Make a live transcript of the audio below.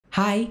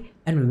Hi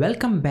and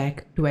welcome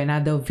back to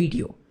another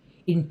video.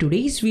 In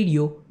today's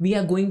video, we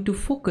are going to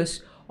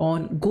focus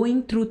on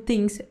going through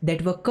things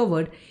that were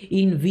covered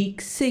in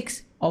week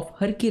 6 of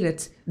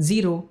Harkirat's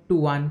 0 to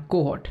 1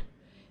 cohort.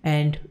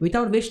 And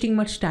without wasting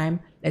much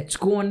time, let's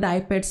go on the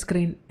iPad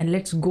screen and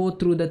let's go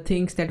through the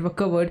things that were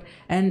covered,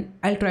 and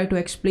I'll try to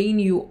explain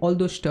you all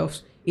those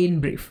stuffs in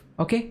brief.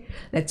 Okay,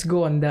 let's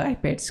go on the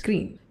iPad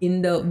screen.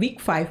 In the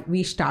week 5,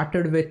 we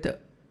started with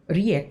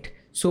React.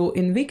 So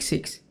in week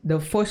 6, the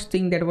first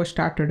thing that was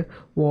started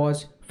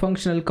was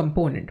functional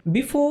component.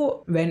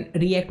 Before, when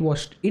React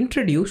was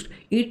introduced,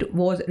 it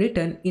was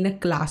written in a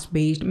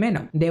class-based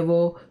manner. There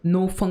were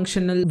no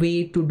functional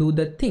way to do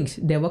the things.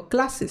 There were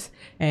classes.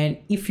 And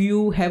if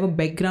you have a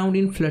background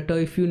in Flutter,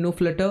 if you know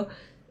Flutter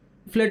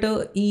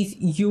is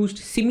used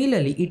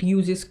similarly. It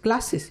uses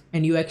classes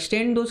and you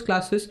extend those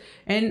classes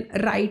and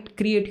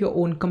create your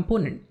own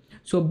component.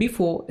 So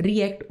before,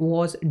 React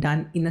was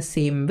done in the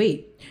same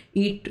way.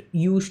 It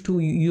used to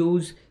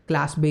use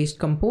class-based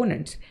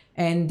components,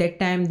 and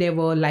that time there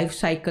were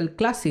lifecycle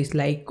classes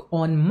like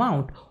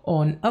onMount,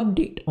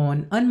 onUpdate,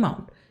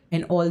 onUnmount,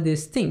 and all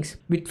these things.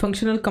 With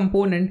functional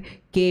component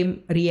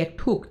came React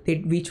Hook,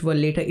 which were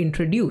later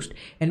introduced.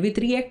 And with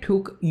React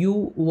Hook,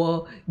 you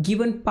were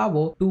given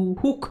power to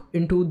hook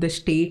into the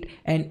state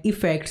and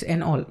effects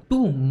and all.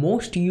 Two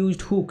most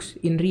used hooks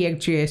in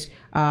React.js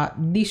are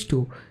these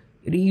two: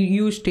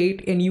 use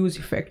state and use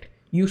effect.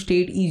 Use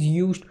state is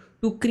used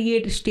to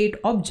create state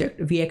object.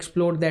 We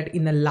explored that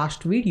in the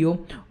last video,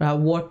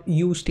 what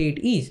use state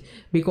is,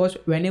 because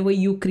whenever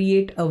you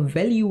create a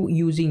value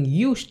using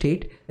use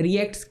state,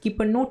 React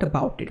keep a note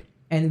about it,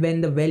 and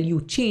when the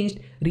value changed,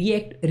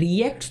 React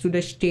reacts to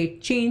the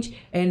state change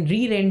and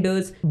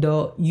re-renders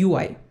the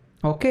UI.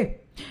 Okay,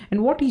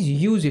 and what is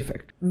use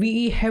effect?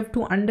 We have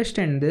to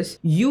understand this.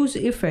 Use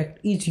effect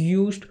is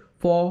used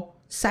for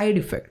side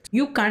effects.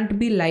 You can't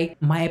be like,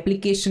 my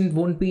application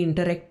won't be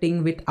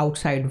interacting with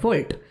outside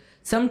world.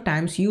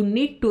 Sometimes you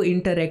need to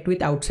interact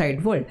with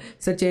outside world,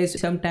 such as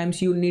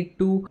sometimes you need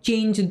to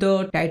change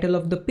the title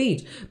of the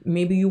page.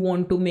 Maybe you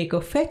want to make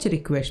a fetch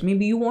request.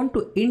 Maybe you want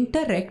to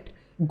interact,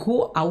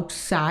 go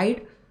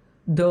outside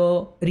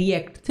the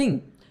React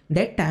thing.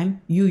 That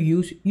time you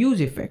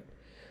use effect.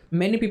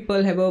 Many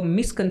people have a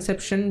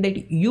misconception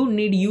that you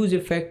need use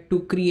effect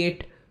to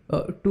create,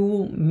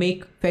 to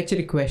make fetch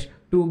request,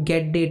 to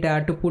get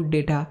data, to put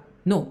data.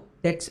 No,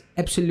 that's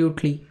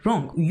absolutely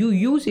wrong. You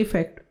use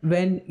effect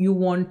when you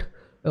want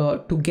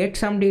to get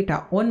some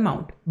data on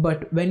mount,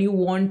 but when you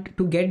want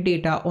to get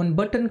data on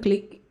button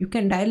click, you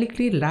can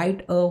directly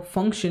write a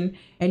function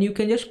and you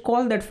can just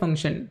call that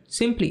function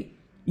simply.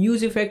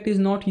 Use effect is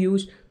not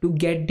used to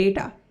get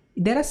data.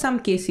 There are some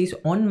cases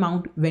on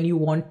mount when you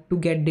want to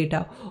get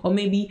data, or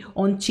maybe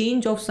on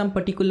change of some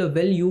particular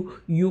value,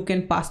 you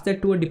can pass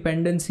that to a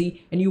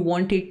dependency and you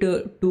want it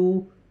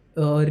to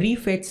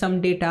refetch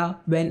some data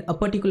when a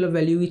particular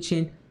value is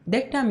changed.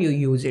 That time you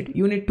use it.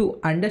 You need to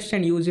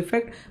understand use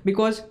effect,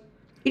 because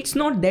it's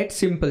not that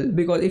simple.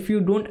 Because if you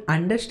don't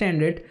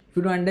understand it, if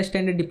you don't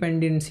understand the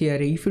dependency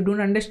array, if you don't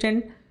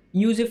understand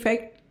use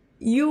effect,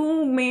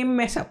 you may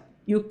mess up.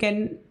 You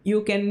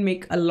can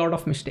make a lot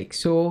of mistakes.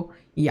 So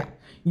yeah,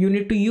 you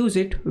need to use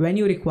it when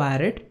you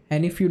require it,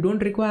 and if you don't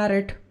require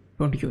it,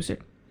 don't use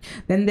it.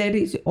 Then there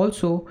is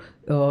also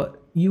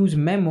use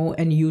memo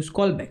and use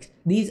callbacks.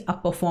 These are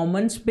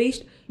performance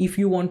based. If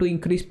you want to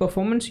increase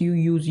performance, you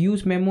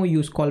use memo,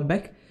 use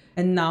callback.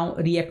 And now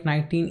React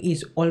 19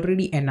 is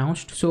already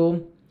announced,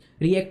 so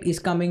React is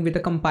coming with a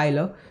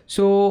compiler.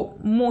 So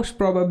most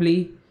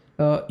probably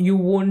you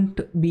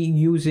won't be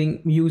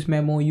using use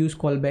memo, use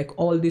callback,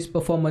 all these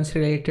performance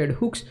related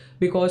hooks,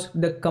 because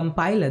the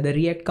compiler, the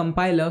React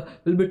compiler,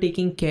 will be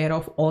taking care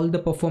of all the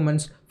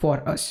performance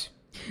for us.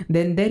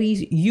 Then there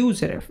is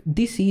useref.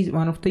 This is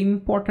one of the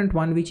important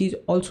one which is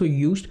also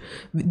used.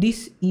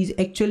 This is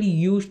actually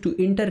used to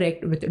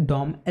interact with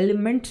DOM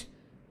elements.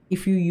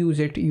 If you use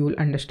it, you will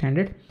understand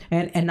it.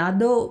 And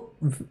another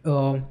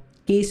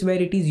case where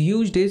it is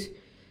used is,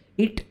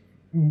 it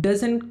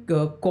doesn't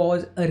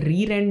cause a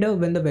re-render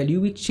when the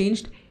value is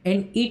changed,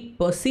 and it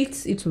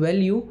persists its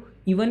value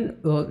even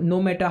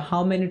no matter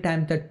how many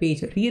times that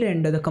page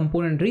re-render, the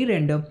component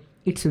re-render,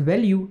 its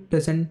value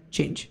doesn't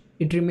change.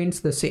 It remains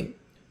the same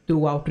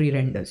throughout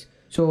re-renders.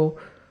 So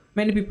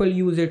many people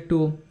use it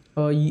to,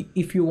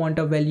 if you want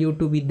a value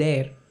to be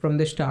there from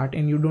the start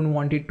and you don't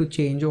want it to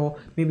change, or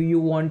maybe you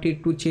want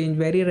it to change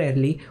very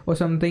rarely or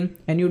something,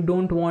 and you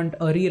don't want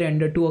a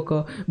re-render to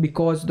occur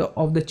because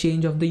of the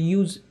change of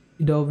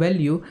the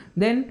value,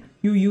 then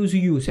you use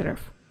useref.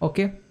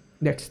 Okay,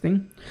 that's the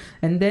thing.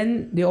 And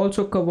then they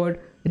also covered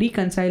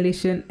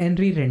reconciliation and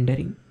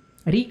re-rendering.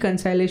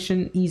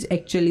 Reconciliation is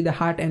actually the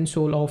heart and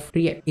soul of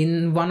React.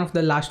 In one of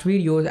the last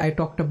videos, I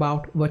talked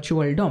about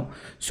virtual DOM.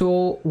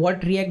 So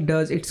what React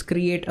does, it's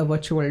create a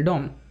virtual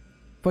DOM.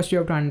 First you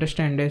have to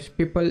understand this.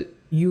 People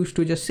used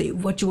to just say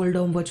virtual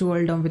DOM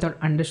without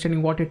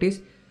understanding what it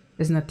is.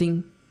 There's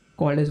nothing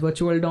called as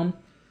virtual DOM.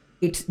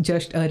 It's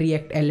just a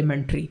React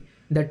elementary.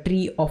 the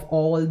tree of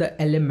all the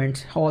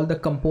elements, all the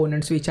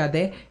components which are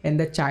there, and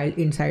the child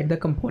inside the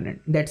component.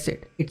 That's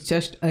it. It's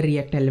just a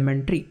React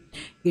element tree.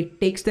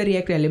 It takes the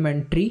React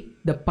element tree,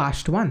 the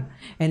past one,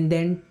 and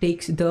then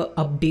takes the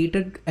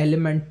updated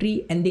element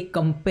tree and they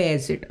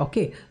compares it.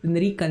 Okay, then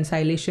the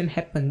reconciliation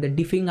happens. The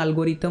diffing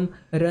algorithm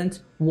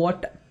runs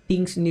what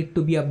things need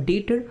to be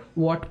updated,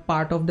 what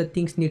part of the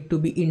things need to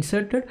be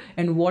inserted,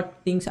 and what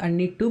things are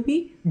need to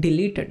be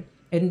deleted.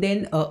 And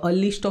then a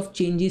list of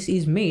changes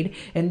is made,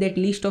 and that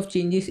list of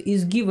changes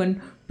is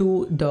given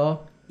to the,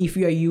 if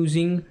you are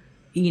using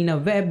in a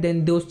web,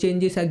 then those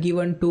changes are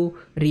given to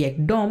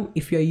React DOM.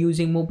 If you are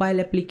using mobile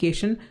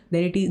application,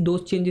 then it is,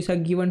 those changes are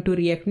given to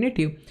React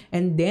Native,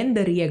 and then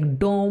the React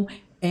DOM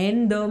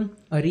and the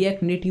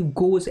React Native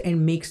goes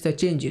and makes the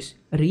changes.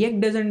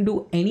 React doesn't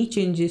do any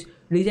changes.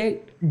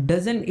 React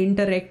doesn't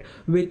interact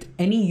with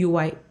any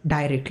UI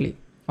directly.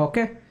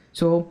 Okay,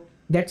 so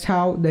that's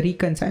how the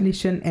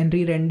reconciliation and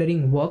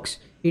re-rendering works.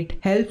 It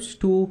helps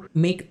to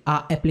make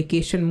our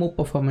application more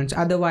performance.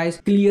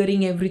 Otherwise,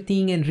 clearing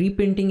everything and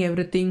reprinting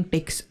everything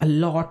takes a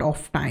lot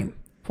of time.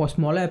 For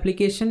smaller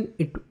application,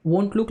 it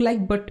won't look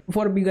like, but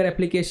for bigger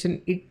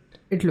application,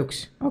 it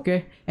looks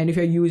okay. And if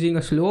you're using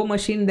a slow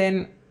machine,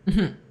 then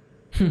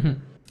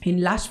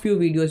in last few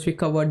videos we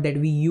covered that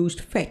we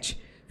used fetch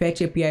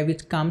API,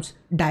 which comes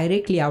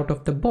directly out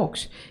of the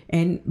box,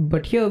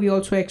 but here we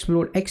also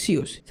explored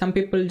Axios. Some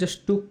people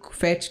just took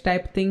fetch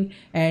type thing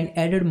and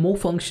added more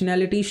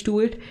functionalities to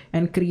it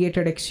and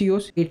created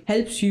Axios. It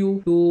helps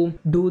you to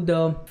do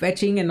the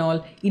fetching and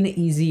all in an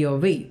easier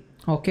way.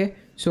 Okay,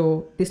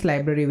 so this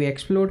library we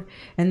explored,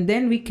 and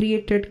then we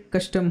created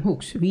custom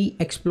hooks. We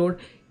explored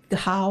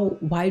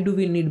why do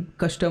we need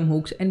custom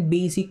hooks and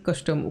basic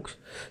custom hooks.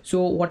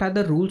 So what are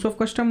the rules of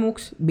custom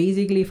hooks?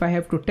 Basically, if I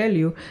have to tell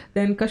you,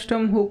 then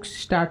custom hooks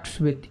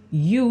starts with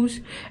use,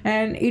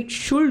 and it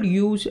should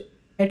use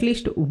at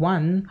least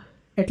one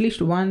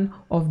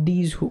of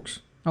these hooks.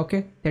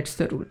 Okay, that's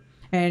the rule,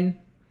 and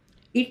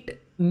it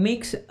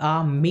makes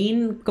our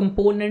main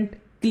component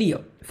clear.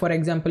 For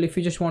example, if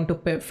you just want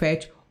to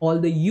fetch all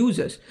the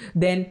users,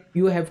 then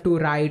you have to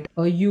write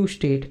a use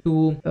state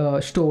to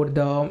store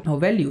the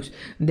values.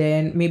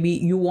 Then maybe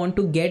you want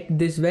to get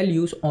these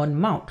values on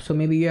mount, so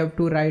maybe you have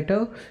to write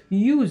a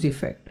use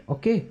effect.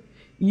 Okay,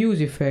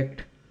 use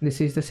effect, this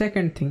is the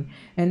second thing,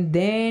 and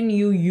then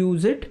you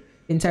use it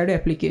inside the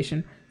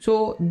application.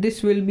 So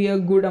this will be a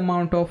good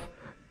amount of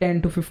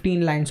 10 to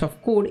 15 lines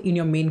of code in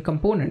your main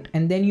component,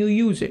 and then you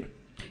use it.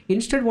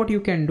 Instead, what you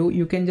can do,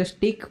 you can just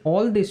take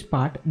all this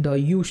part, the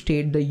use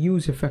state, the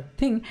use effect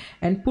thing,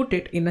 and put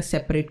it in a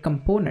separate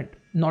component.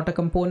 Not a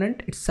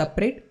component, it's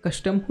separate.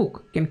 Custom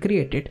hook can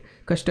create it,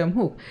 custom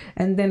hook,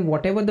 and then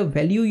whatever the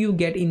value you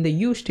get in the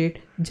use state,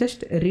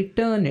 just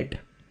return it.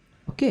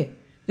 Okay,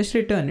 just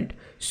return it.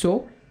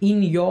 So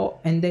in your,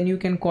 and then you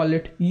can call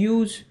it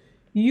use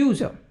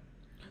user.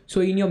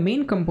 So in your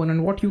main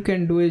component, what you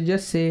can do is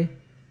just say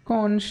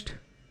const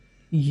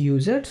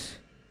users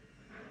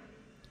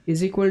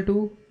is equal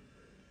to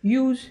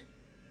use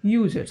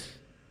users.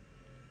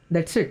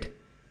 That's it.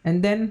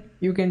 And then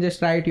you can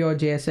just write your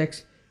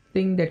JSX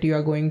thing that you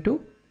are going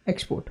to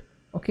export.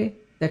 Okay,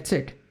 that's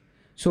it.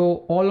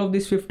 So all of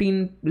these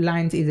 15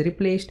 lines is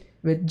replaced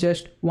with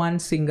just one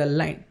single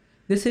line.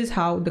 This is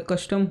how the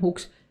custom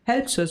hooks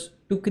helps us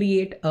to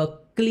create a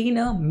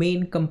cleaner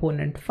main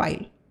component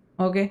file.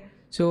 Okay,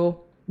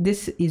 so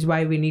this is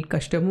why we need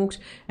custom hooks,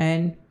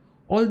 and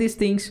all these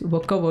things were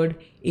covered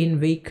in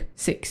week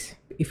 6.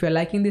 If you're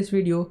liking this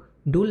video,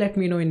 do let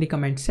me know in the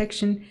comment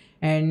section,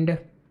 and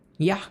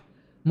yeah,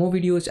 more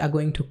videos are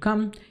going to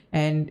come.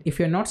 And if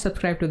you're not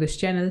subscribed to this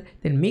channel,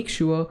 then make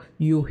sure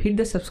you hit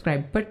the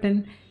subscribe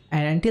button,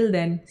 and until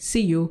then,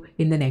 see you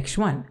in the next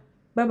one.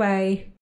 Bye bye.